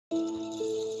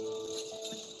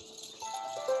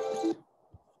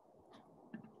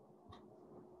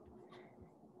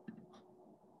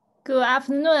Good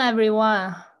afternoon,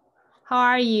 everyone. How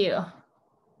are you?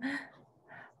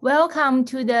 Welcome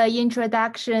to the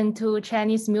Introduction to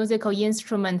Chinese Musical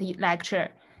Instrument lecture.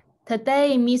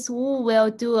 Today, Ms. Wu will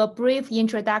do a brief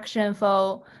introduction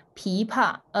for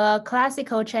Pipa, a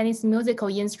classical Chinese musical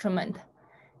instrument.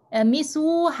 Ms.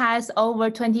 Wu has over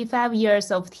 25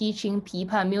 years of teaching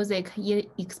Pipa music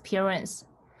experience.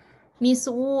 Ms.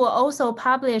 Wu also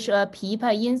published a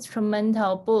Pipa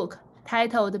instrumental book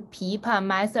titled Pipa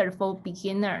Method for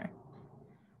Beginner.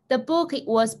 The book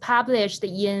was published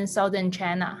in Southern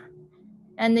China.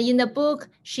 And in the book,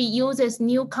 she uses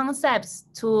new concepts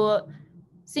to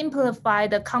simplify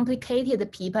the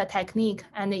complicated Pipa technique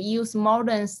and use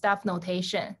modern staff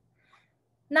notation.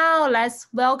 Now let's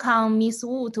welcome Ms.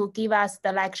 Wu to give us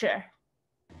the lecture.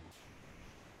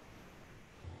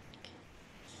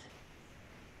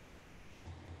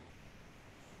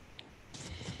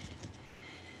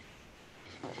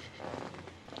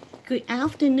 Good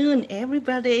afternoon,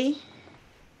 everybody.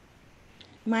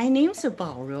 My name is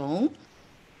Baorong.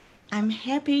 I'm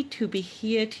happy to be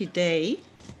here today.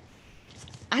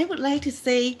 I would like to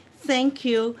say thank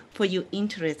you for your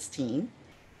interest in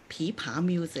Pipa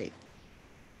music.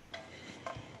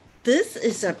 This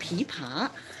is a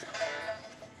Pipa.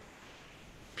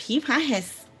 Pipa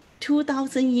has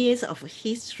 2,000 years of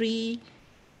history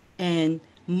and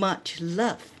much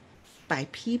love by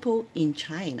people in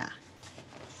China.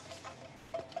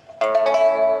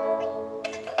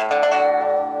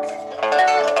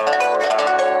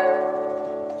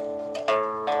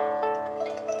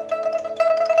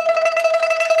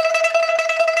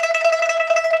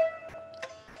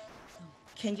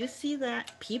 Can you see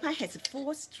that Pipa has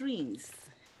 4 strings?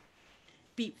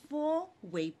 Before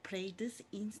we play this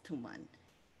instrument,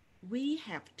 we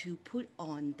have to put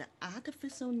on the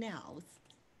artificial nails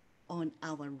on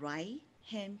our right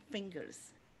hand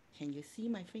fingers. Can you see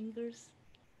my fingers?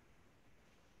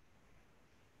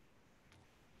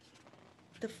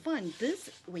 The front, this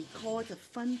we call the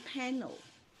front panel.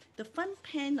 The front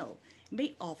panel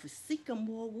made of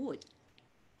sycamore wood.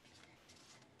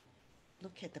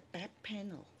 Look at the back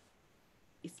panel.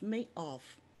 It's made of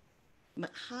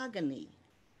mahogany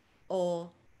or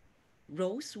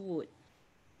rosewood.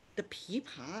 The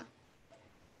pipa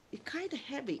is kind of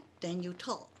heavy than you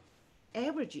thought,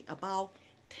 averaging about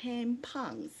 10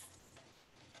 pounds.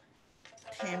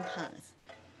 10 pounds.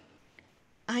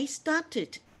 I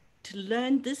started to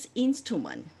learn this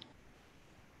instrument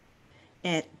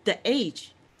at the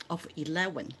age of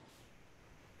 11.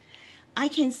 I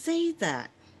can say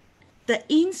that the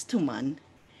instrument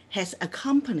has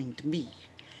accompanied me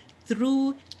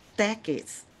through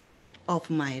decades of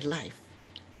my life.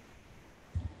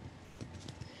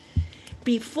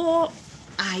 Before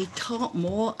I talk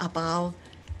more about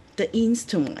the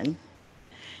instrument,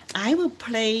 I will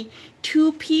play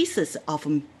 2 pieces of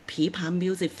Pipa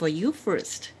music for you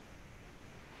first.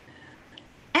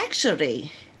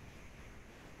 Actually,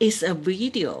 it's a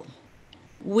video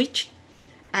which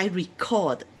I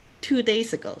recorded 2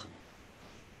 days ago.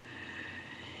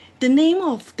 The name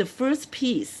of the first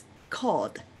piece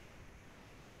called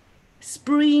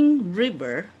Spring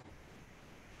River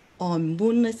on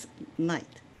Moonless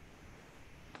Night.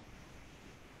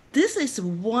 This is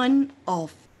one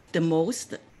of the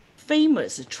most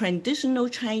famous traditional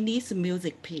Chinese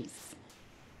music piece.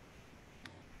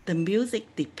 The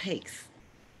music depicts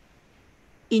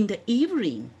in the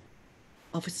evening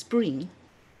of spring,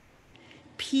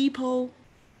 people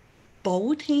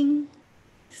boating,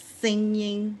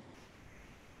 singing,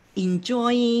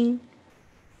 enjoying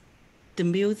the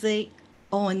music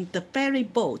on the ferry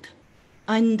boat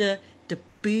under the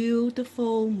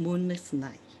beautiful moonless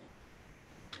night.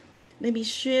 Let me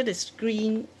share the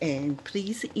screen and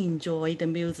please enjoy the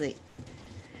music.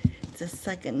 Just a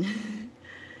second.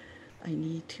 I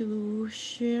need to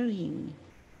sharing.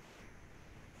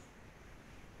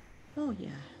 Oh yeah,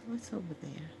 what's over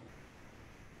there?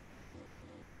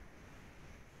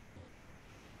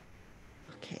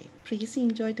 Okay, please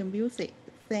enjoy the music.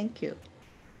 Thank you.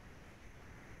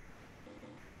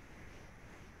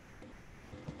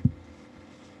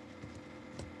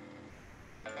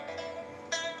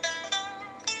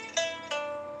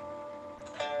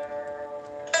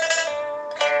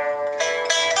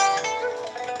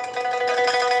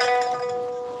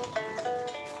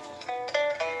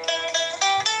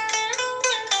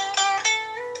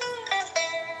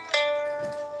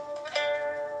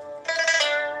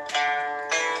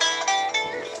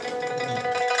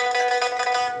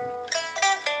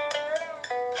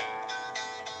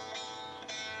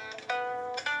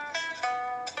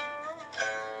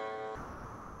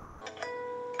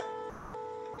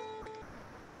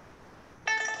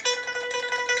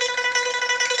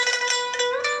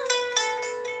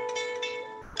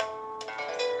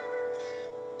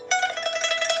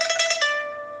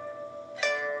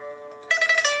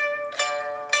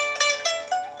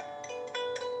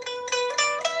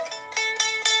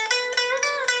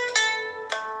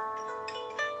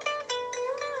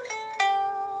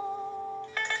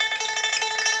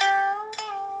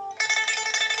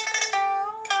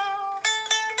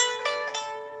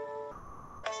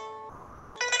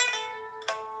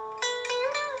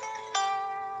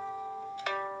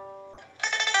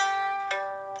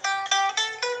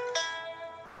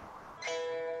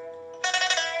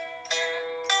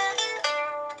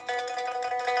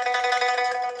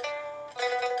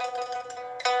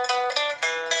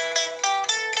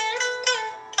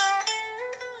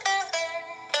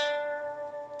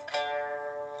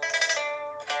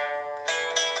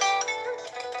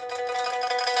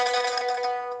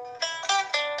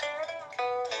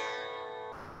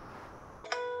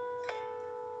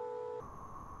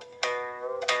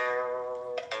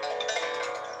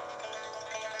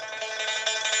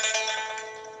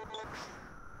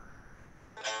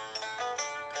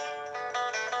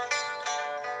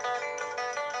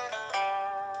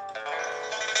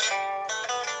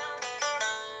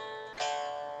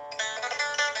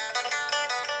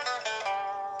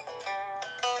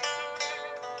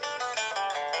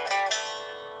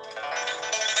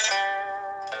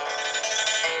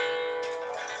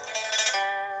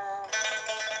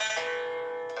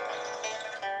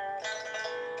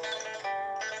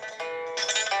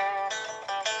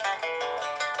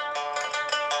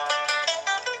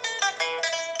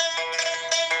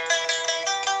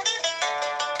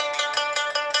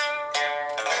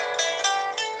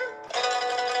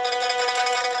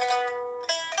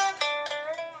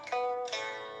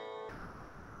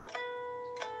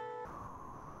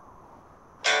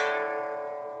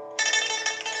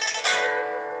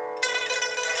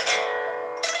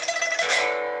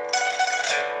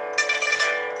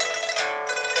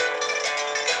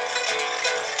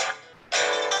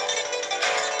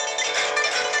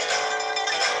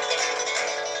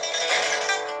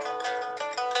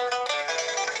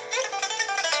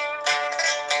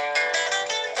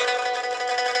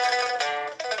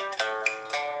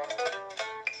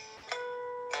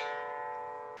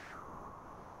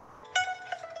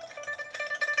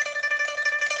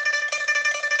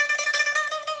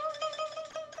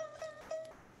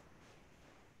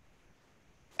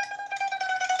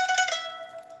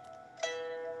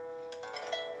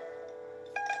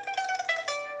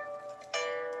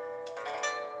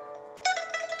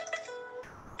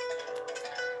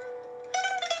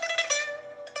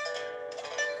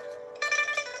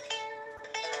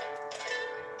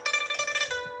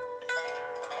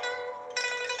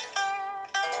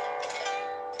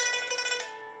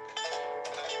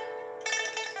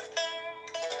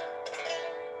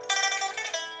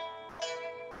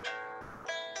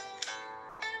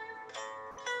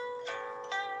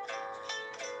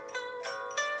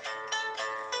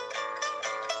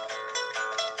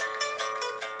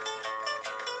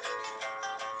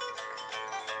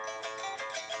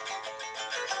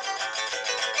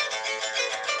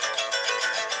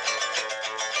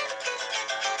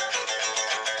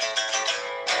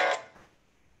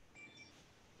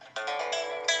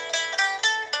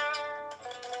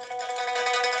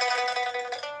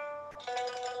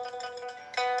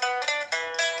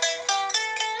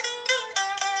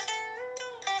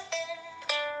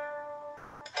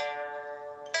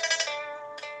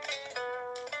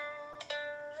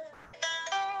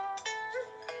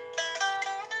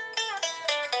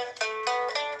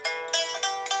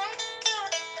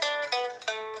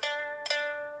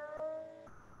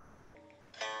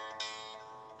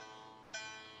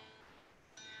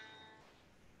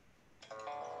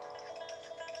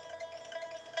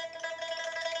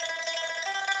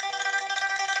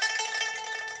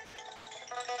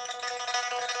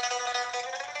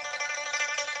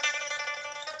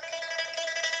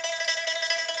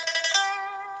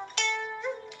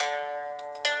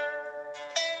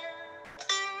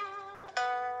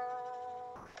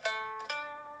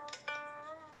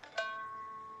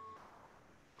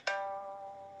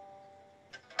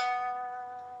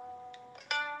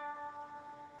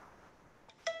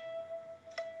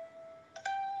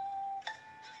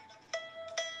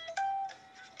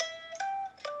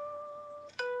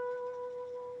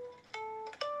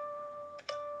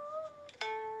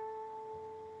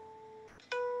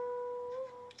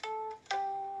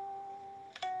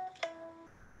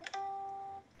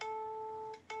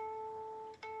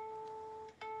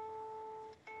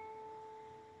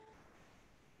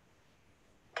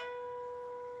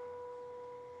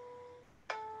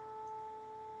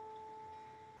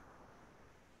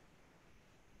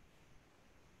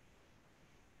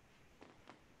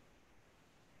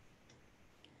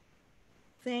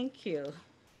 Thank you.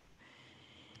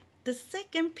 The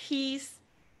second piece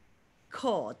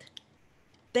called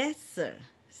Desert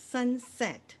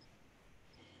Sunset.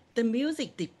 The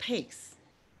music depicts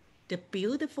the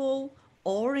beautiful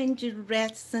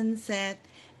orange-red sunset,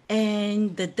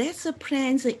 and the desert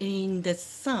plants in the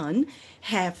sun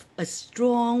have a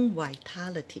strong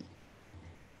vitality.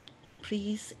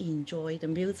 Please enjoy the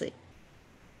music.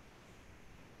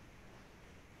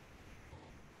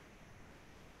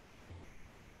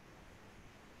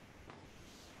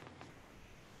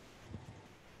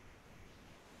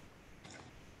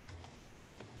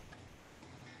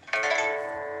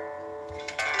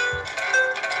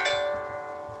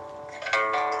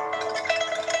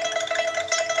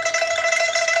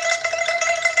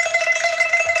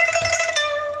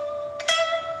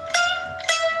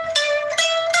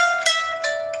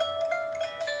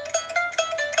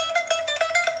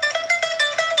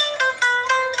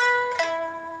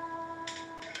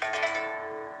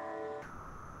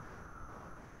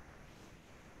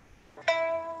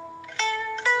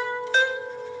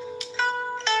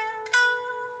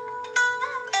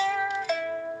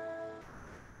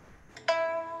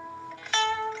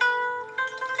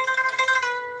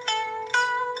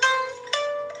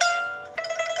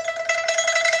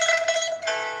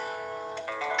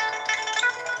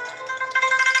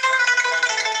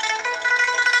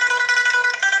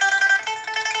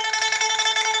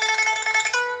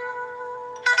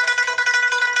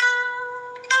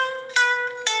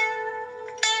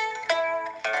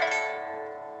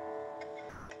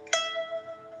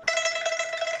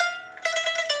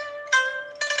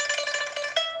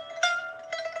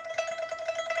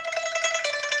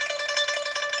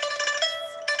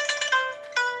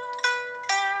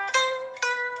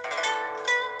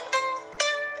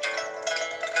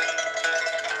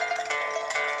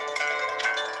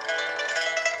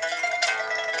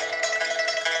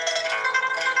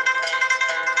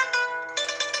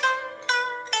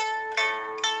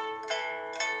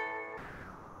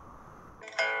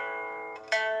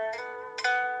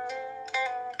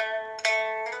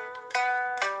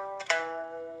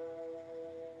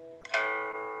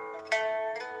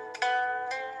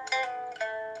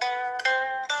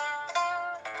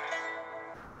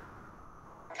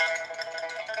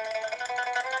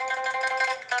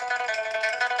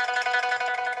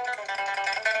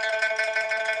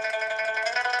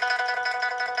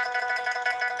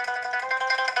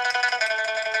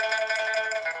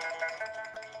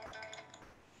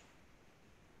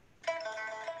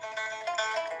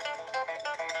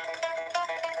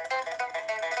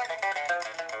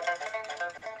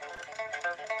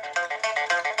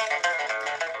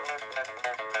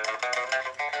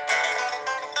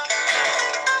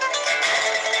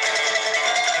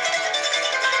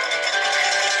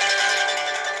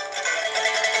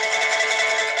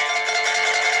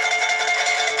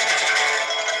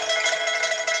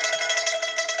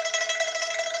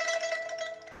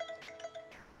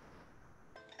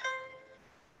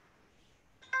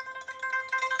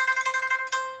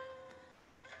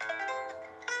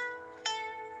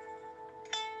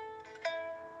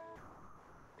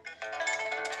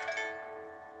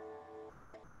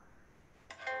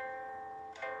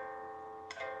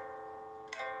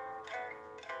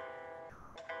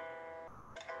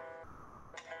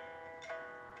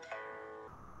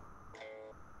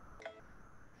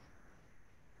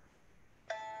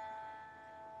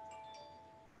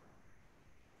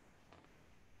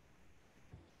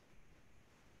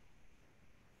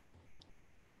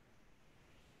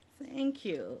 Thank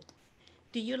you.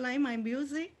 Do you like my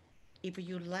music? If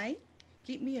you like,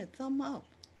 give me a thumb up.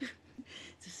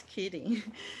 Just kidding.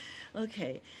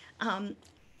 Okay.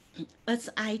 As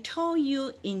I told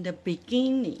you in the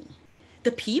beginning,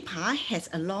 the pipa has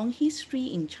a long history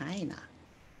in China.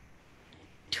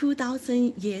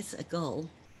 2,000 years ago,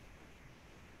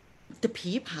 the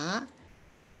pipa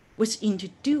was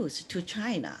introduced to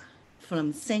China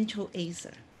from Central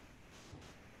Asia.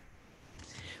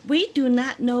 We do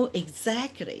not know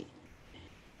exactly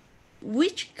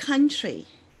which country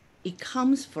it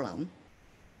comes from.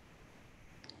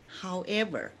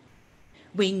 However,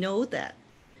 we know that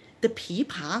the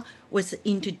pipa was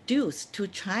introduced to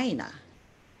China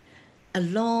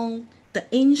along the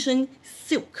ancient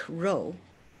Silk Road,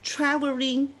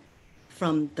 traveling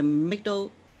from the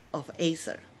middle of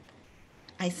Asia.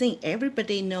 I think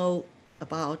everybody knows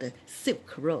about the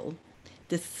Silk Road.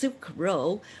 The Silk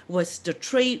Road was the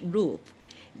trade route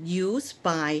used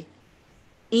by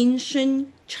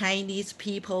ancient Chinese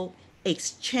people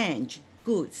exchange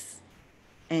goods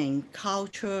and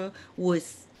culture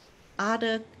with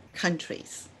other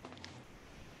countries.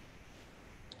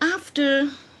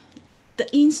 After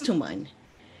the instrument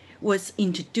was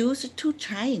introduced to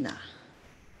China,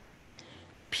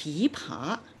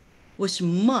 Pipa was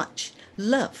much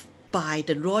loved by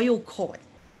the royal court.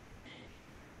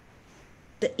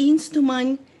 The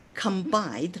instrument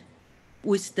combined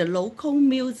with the local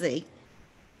music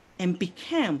and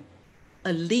became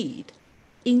a lead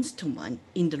instrument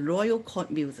in the royal court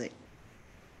music.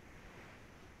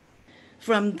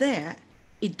 From there,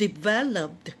 it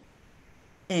developed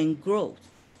and grew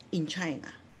in China.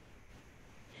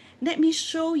 Let me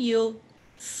show you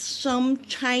some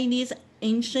Chinese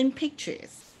ancient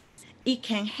pictures. It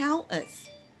can help us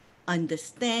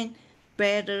understand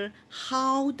better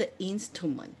how the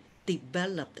instrument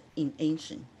developed in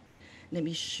ancient. Let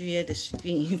me share the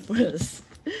screen first.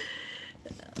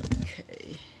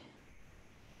 Okay.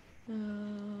 I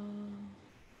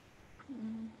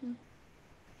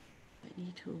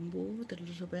need to move a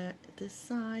little bit this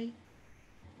side.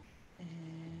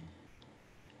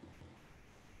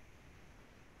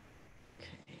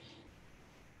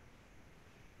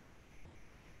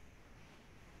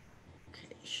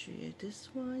 Okay, share this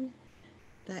one.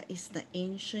 That is the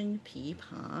ancient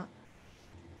Pipa.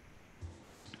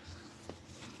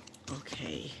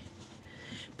 Okay.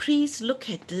 Please look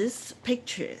at these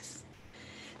pictures.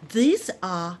 These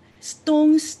are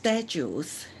stone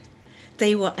statues.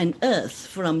 They were unearthed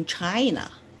from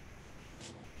China.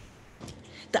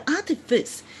 The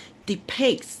artifice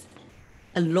depicts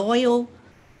a royal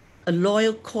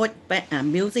court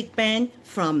music band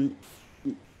from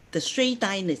the Sui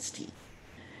dynasty.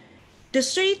 The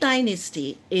Sui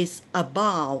dynasty is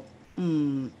about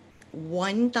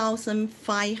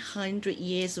 1,500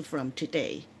 years from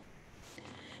today.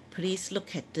 Please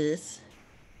look at this.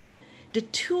 The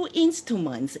two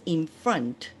instruments in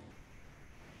front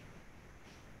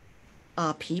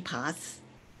are pipas.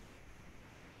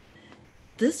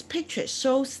 This picture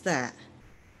shows that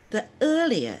the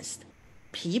earliest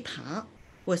pipa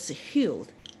was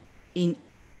held in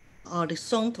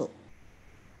horizontal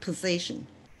position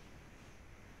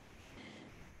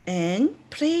and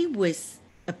played with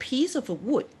a piece of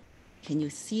wood. Can you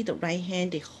see the right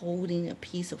hand holding a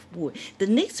piece of wood? The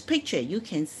next picture you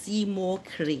can see more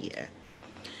clear.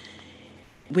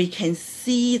 We can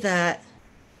see that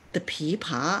the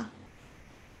pipa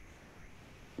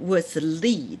was the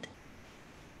lead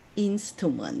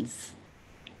instruments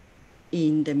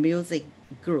in the music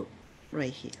group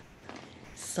right here.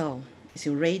 So, is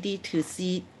you ready to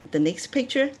see the next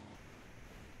picture?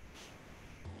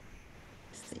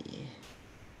 Let's see.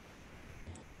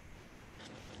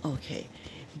 Okay,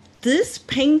 this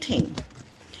painting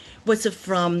was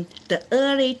from the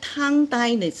early Tang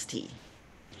Dynasty.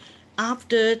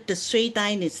 After the Sui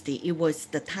Dynasty, it was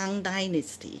the Tang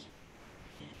Dynasty.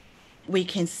 We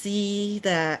can see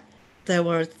that there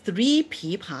were 3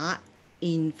 pipa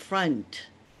in front.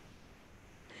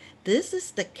 This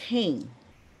is the king.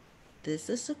 This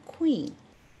is a queen.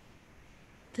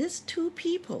 These 2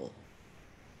 people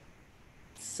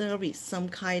serving some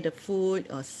kind of food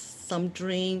or some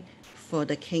drink for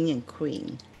the king and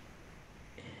queen.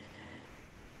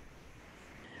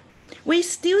 We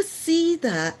still see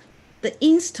that the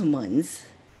instruments,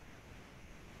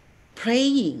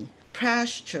 playing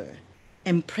posture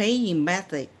and playing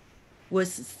method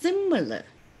was similar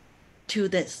to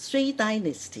the Sui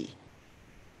Dynasty,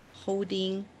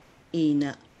 holding in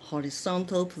a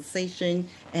horizontal position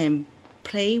and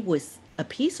play with a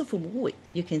piece of wood.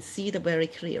 You can see the very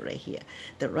clear right here.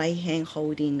 The right hand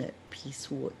holding a piece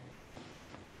of wood.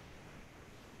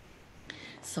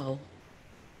 So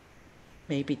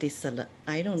maybe this is,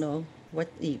 I don't know what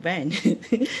event.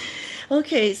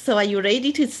 Okay, so are you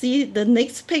ready to see the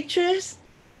next pictures?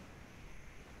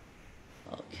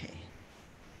 Okay.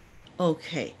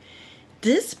 Okay.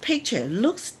 This picture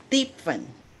looks different.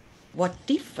 What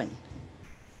different?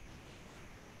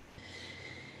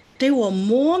 There were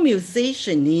more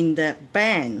musicians in the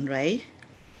band, right?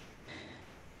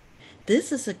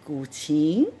 This is a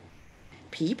guqin.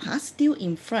 Pipa still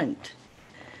in front.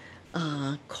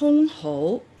 Kong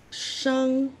Hou,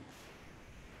 Sheng,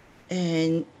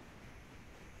 and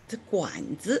the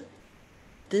guanzi.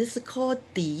 This is called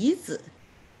dizi.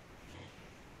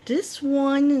 This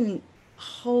one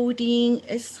holding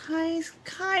is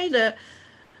kind of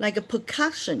like a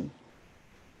percussion.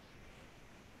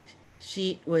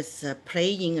 She was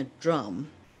playing a drum.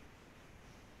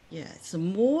 Yeah, it's a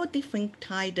more different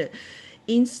kind of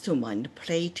instrument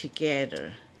played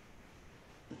together.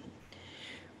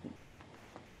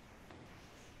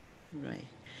 Right.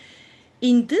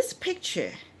 In this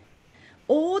picture,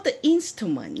 all the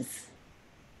instruments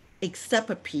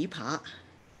except pipa,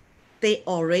 they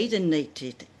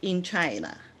originated in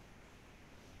China.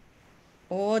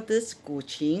 all this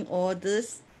Guqin, all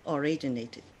this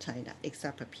originated China,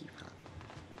 except for Pipa.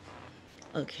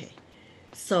 Okay,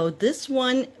 so this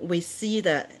one we see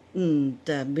that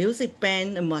the music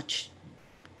band much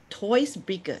twice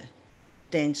bigger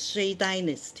than Sui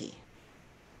Dynasty.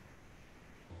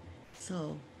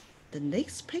 So the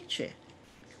next picture,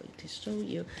 I'm going to show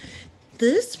you.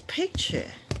 This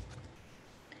picture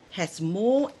has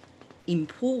more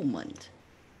improvement.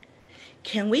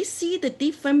 Can we see the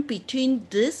difference between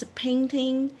this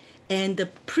painting and the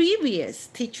previous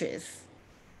teachers?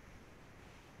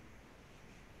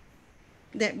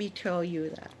 Let me tell you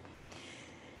that.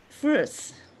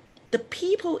 First, the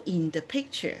people in the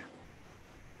picture,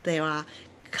 they are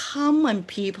common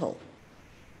people.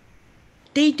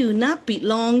 They do not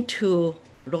belong to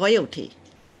royalty.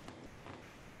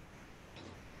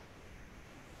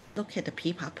 Look at the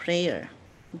pipa player.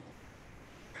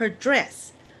 Her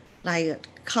dress, like a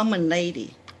common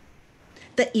lady.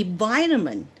 The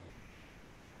environment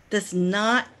does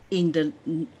not in the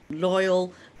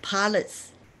royal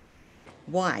palace.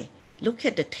 Why? Look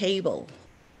at the table.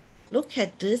 Look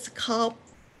at this cup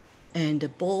and the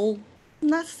bowl.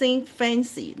 Nothing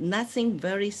fancy, nothing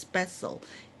very special.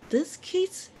 This kid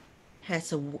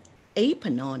has an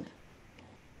apron on.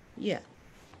 Yeah.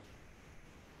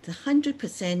 The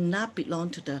 100% not belong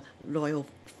to the royal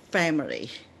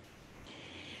family.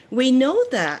 We know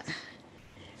that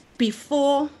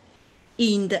before,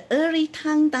 in the early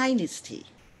Tang Dynasty,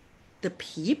 the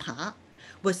pipa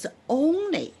was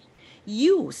only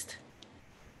used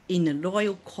in a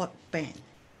royal court band.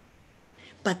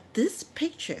 But this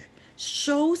picture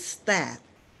shows that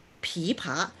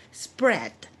pipa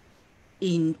spread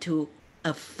into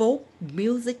a folk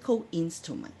musical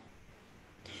instrument.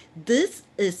 This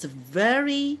is a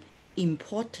very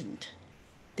important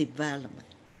development.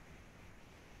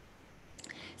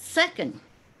 Second,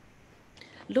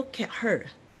 look at her.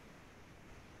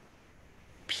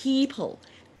 People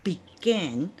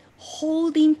began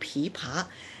holding pipa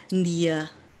near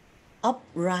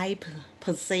upright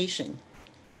position.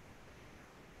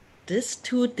 This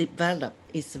tool developed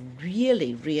is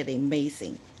really, really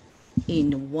amazing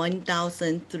in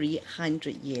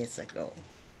 1,300 years ago.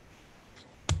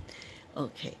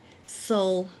 Okay,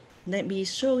 so let me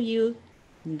show you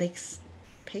next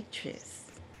pictures.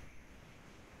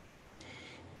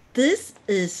 This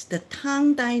is the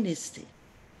Tang Dynasty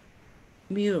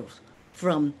mural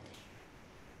from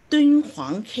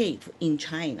Dunhuang Cave in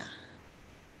China.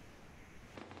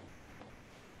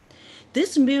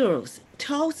 This mural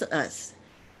tells us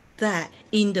that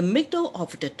in the middle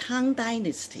of the Tang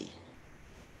Dynasty,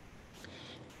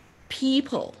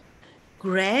 people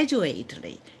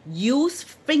gradually use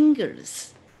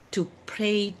fingers to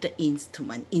play the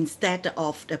instrument instead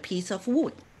of the piece of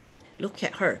wood. Look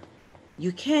at her.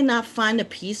 You cannot find a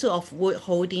piece of wood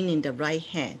holding in the right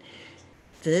hand.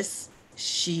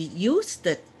 She used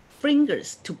the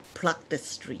fingers to pluck the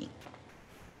string.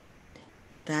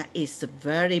 That is a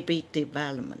very big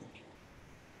development.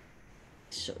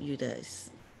 Show you this.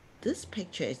 This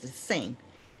picture is the same.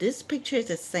 This picture is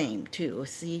the same too.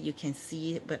 See, you can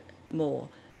see it but more.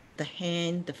 The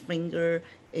hand, the finger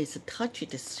is touching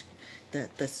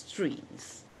the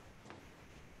strings.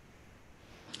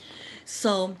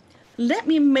 So let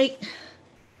me make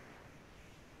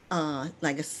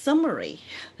like a summary.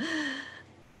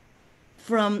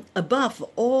 From above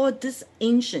all these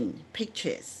ancient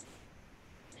pictures,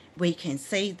 we can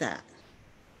say that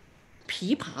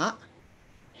pipa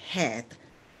had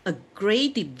a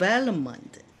great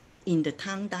development in the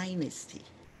Tang Dynasty.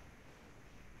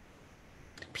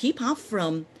 Pipa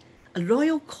from a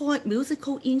royal court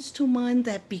musical instrument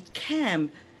that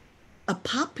became a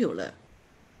popular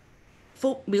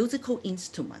folk musical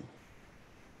instrument.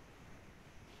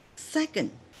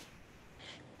 Second,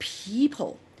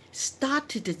 people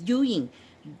started using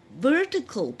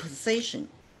vertical position.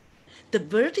 The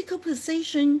vertical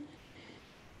position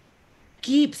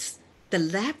gives the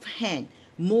left hand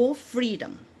more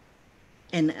freedom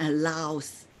and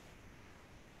allows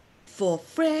for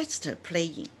faster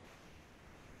playing.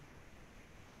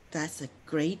 That's a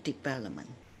great development.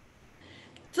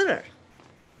 Third,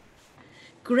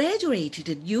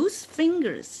 graduated use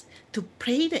fingers to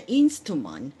play the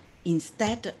instrument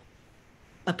instead of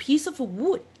a piece of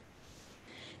wood.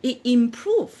 It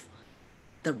improved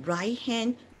the right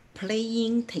hand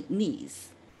playing techniques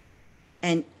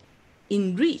and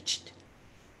enriched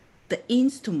the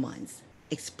instruments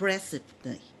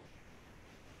expressively.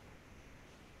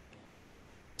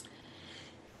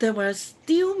 There were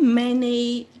still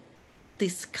many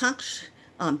discussion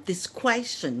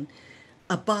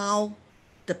about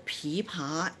the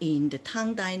pipa in the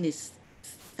Tang Dynasty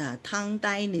Tang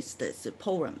Dynasty's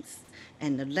poems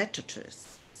and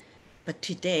literatures. But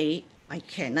today, I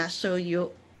cannot show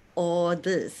you all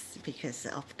this because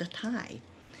of the time.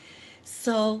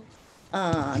 So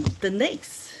the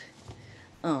next,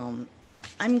 I'm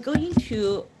going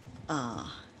to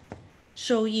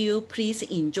show you, please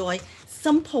enjoy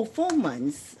some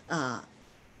performance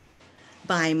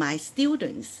by my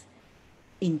students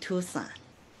in Tucson.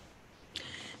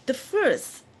 The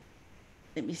first,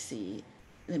 let me see,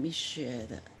 let me share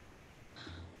the,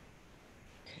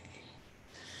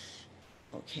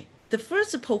 okay. The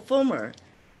first performer,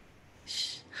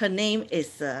 her name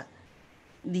is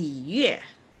Li Yue,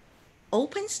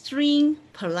 open string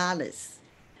Polaris.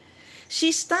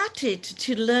 She started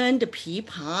to learn the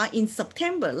pipa in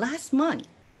September last month,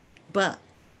 but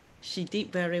she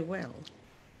did very well.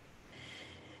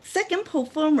 Second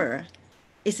performer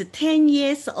is 10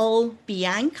 years old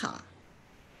Bianca.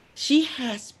 She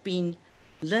has been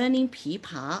learning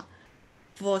pipa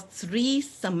for 3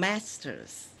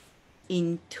 semesters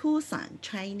in Tucson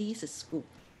Chinese school.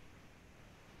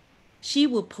 She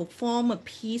will perform a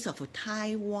piece of a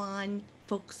Taiwan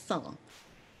folk song,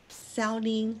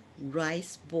 Selling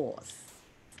Rice Balls.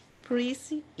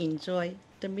 Please enjoy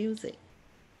the music.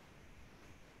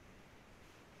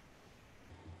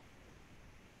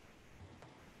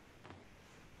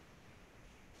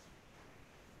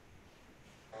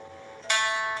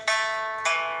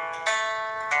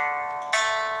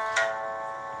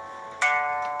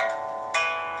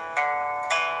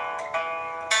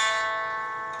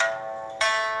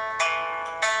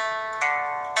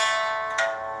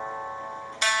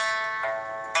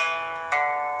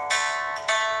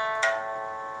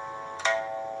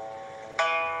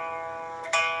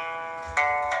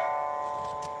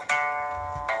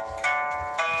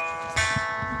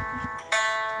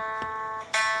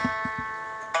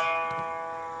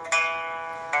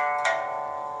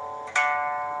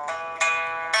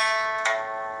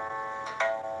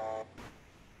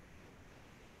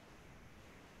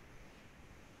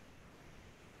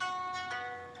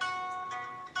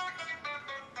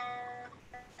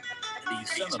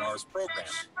 These seminars program,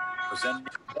 presenting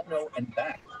Bono and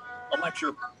back, a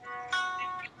lecture.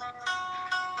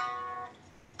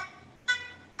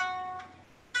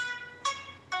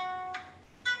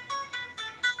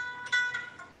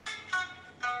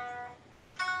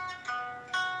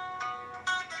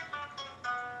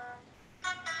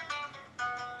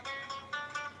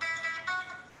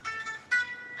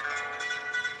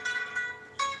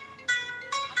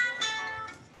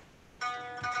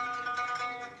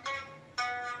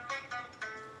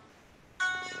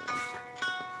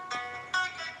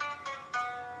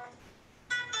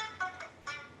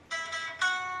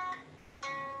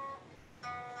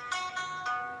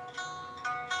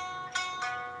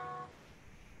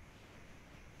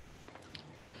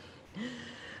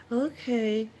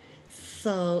 Okay,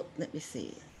 so let me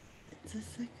see. Just a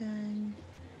second.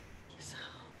 So,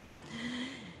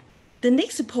 the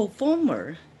next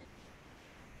performer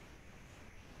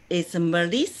is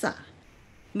Melissa.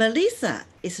 Melissa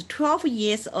is 12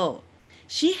 years old.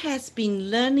 She has been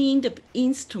learning the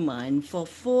instrument for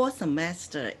 4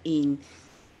 semesters in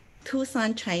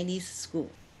Tucson Chinese School.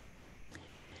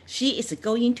 She is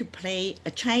going to play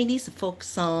a Chinese folk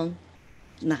song,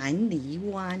 南泥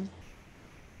湾.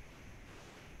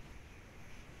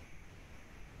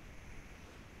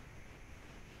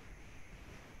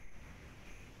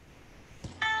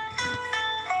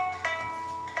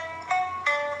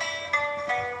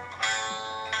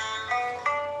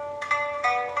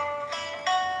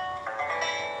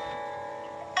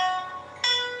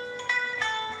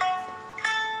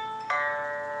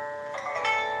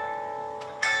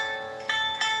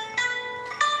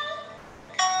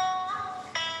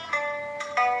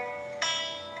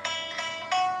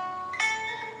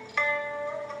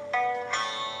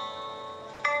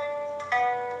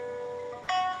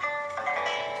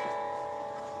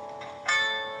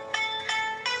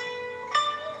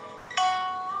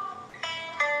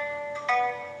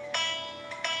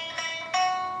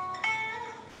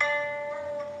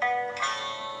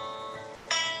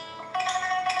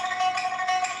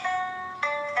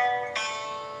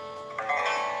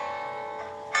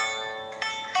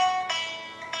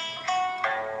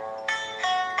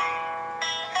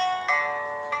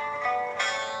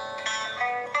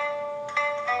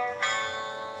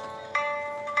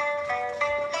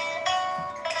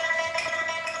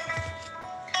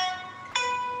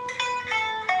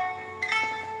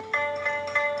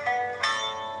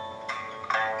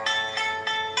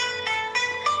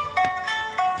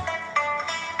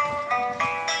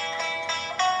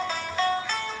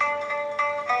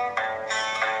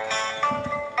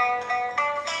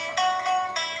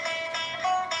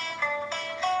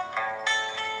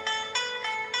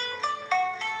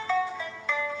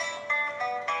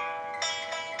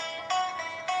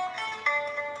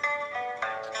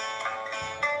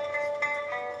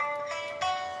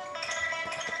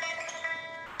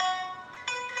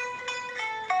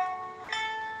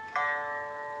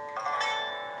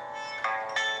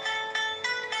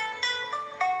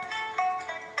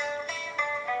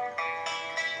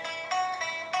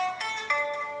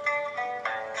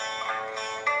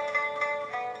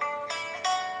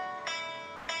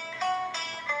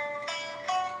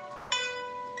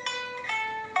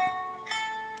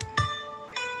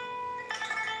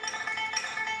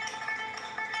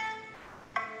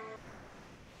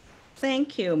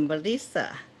 Thank you,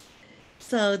 Melissa.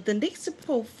 So the next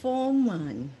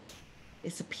performance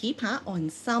is a Pipa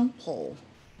ensemble.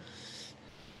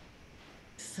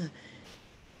 So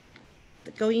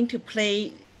going to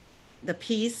play the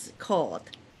piece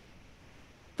called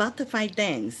Butterfly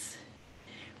Dance.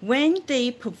 When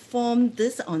they perform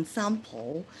this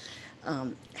ensemble,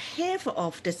 half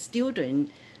of the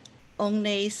students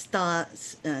only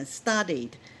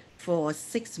studied for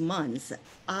 6 months.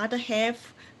 Other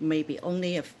half maybe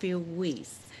only a few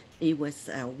weeks. It was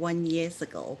 1 year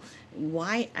ago.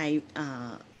 Why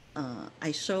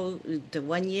I show the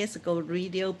 1 year ago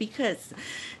video? Because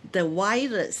the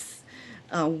virus,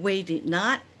 we did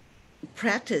not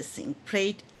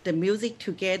play the music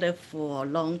together for a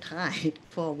long time,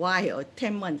 for a while,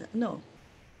 10 months, no,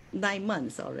 9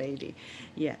 months already.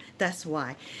 Yeah, that's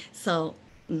why. So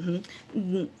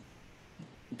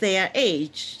their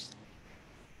age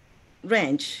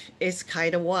range is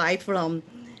kind of wide, from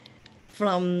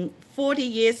 40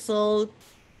 years old,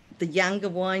 the younger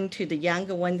one, to the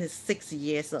younger one is 6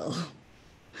 years old.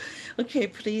 Okay,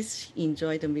 please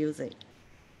enjoy the music.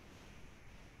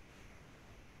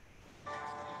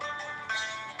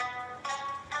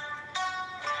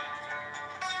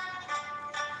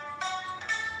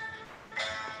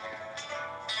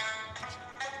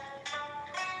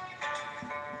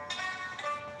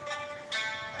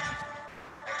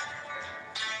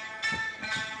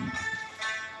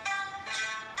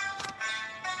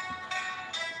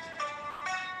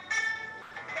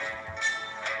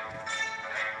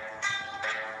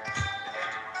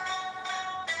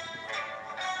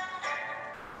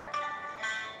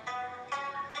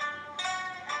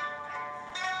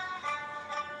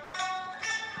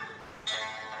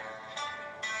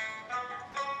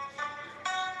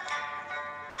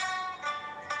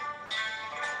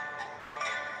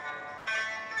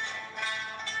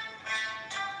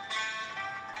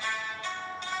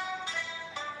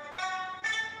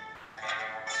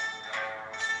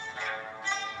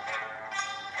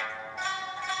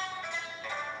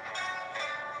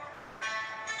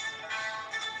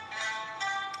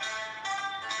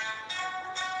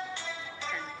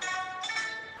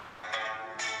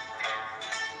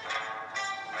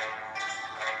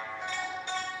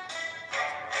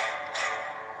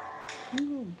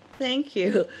 Thank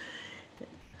you.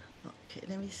 Okay,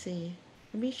 let me see.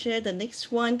 Let me share the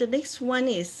next one. The next one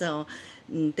is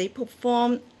they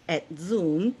performed at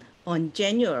Zoom on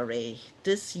January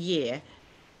this year,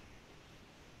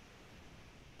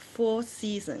 4th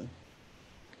season.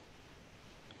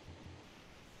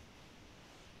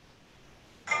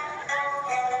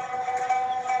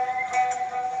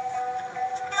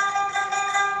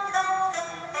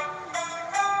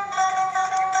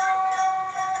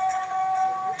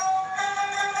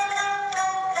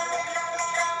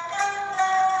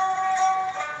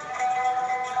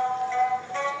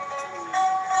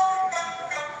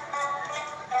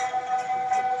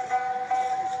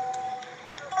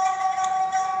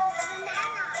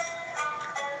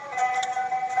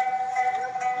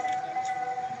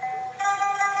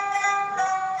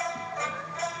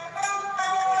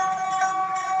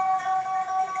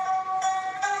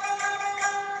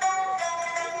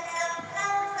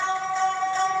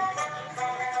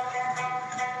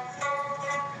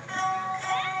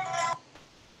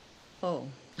 Oh,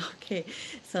 okay.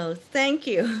 So thank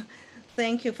you.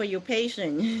 Thank you for your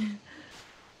patience.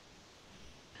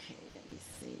 Okay, let me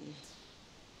see.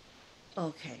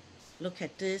 Okay, look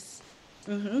at this.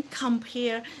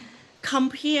 Compare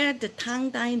the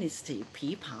Tang Dynasty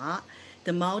Pipa.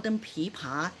 The modern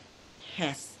Pipa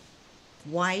has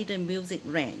wider music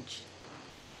range.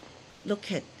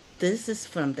 Look at this is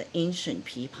from the ancient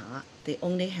Pipa. They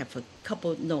only have a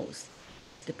couple notes.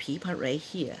 The Pipa right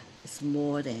here is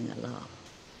more than a lot.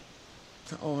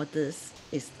 So all this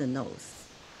is the notes.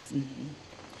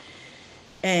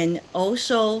 And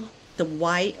also the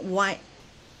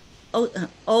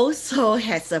also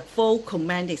has a full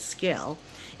chromatic scale.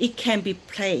 It can be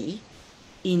played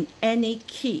in any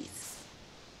keys.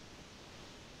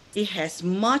 It has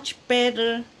much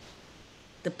better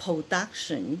the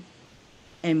production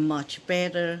and much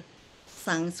better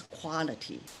sound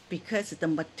quality because the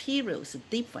material is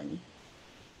different.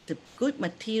 The good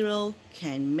material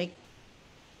can make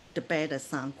the better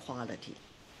sound quality.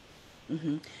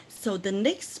 So the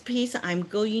next piece I'm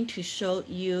going to show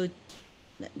you,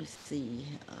 let me see,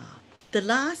 the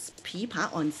last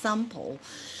Pipa ensemble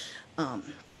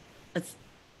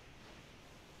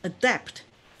adapt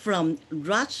from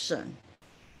Russian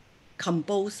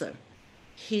composer.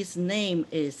 His name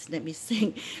is, let me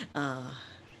sing,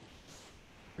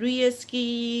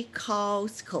 Ryatsky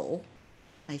Kosko,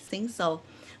 I think so.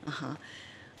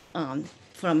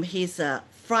 from his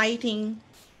Fighting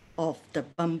of the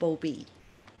Bumblebee,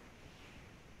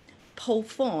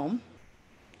 performed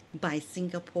by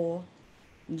Singapore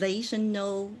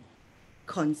National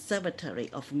Conservatory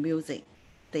of Music.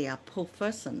 They are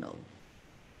professional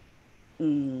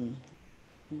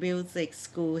music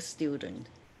school students.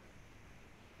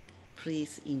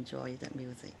 Please enjoy the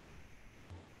music.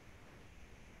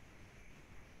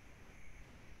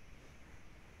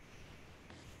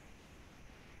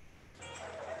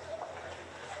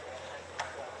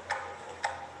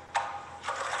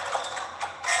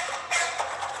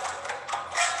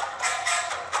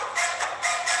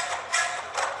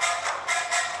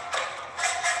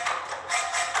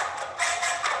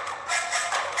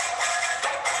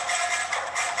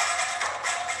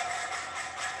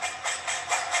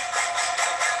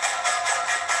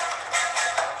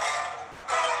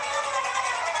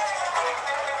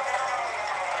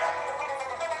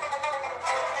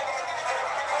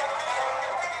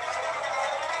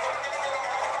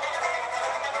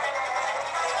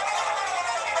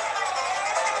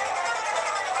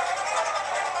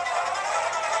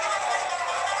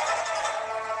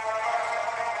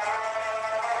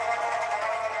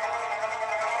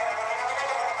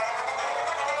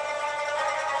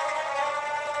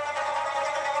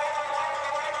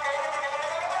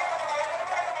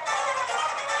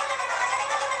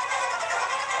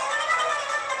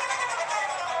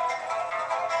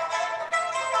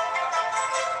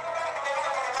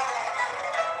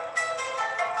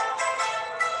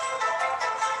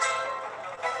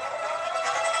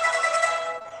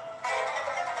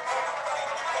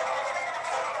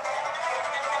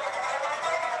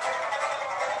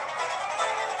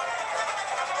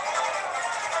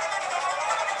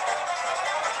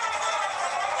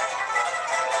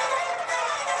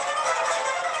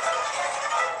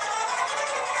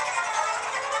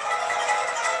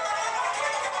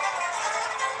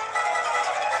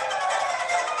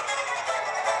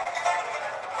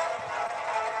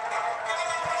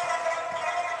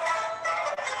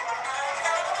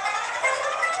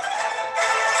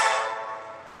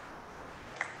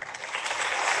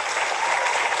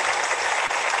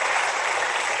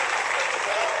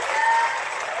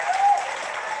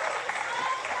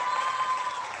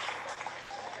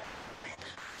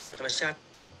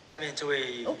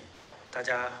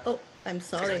 Oh, I'm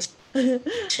sorry. I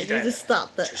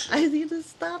need to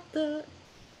stop the.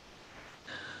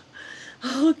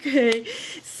 Okay,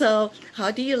 so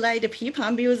how do you like the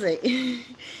Pipa music?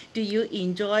 Do you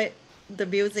enjoy the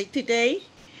music today?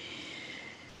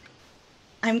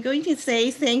 I'm going to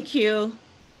say thank you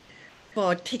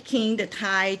for taking the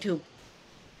time to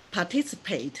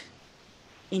participate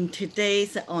in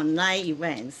today's online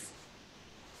events.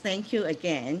 Thank you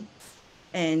again,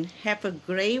 and have a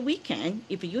great weekend.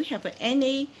 If you have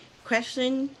any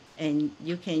question, and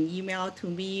you can email to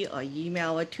me or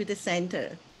email to the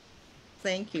center.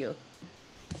 Thank you.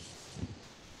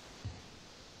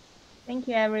 Thank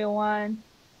you, everyone.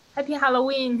 Happy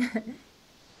Halloween.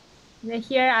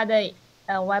 Here are the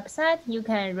website you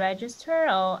can register,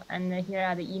 and here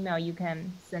are the email you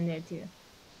can send it to.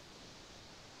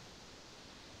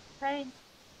 Okay.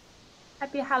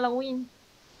 Happy Halloween.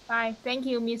 Bye. Thank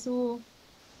you, Miss Wu.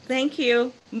 Thank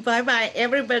you. Bye-bye,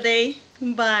 everybody.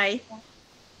 Bye.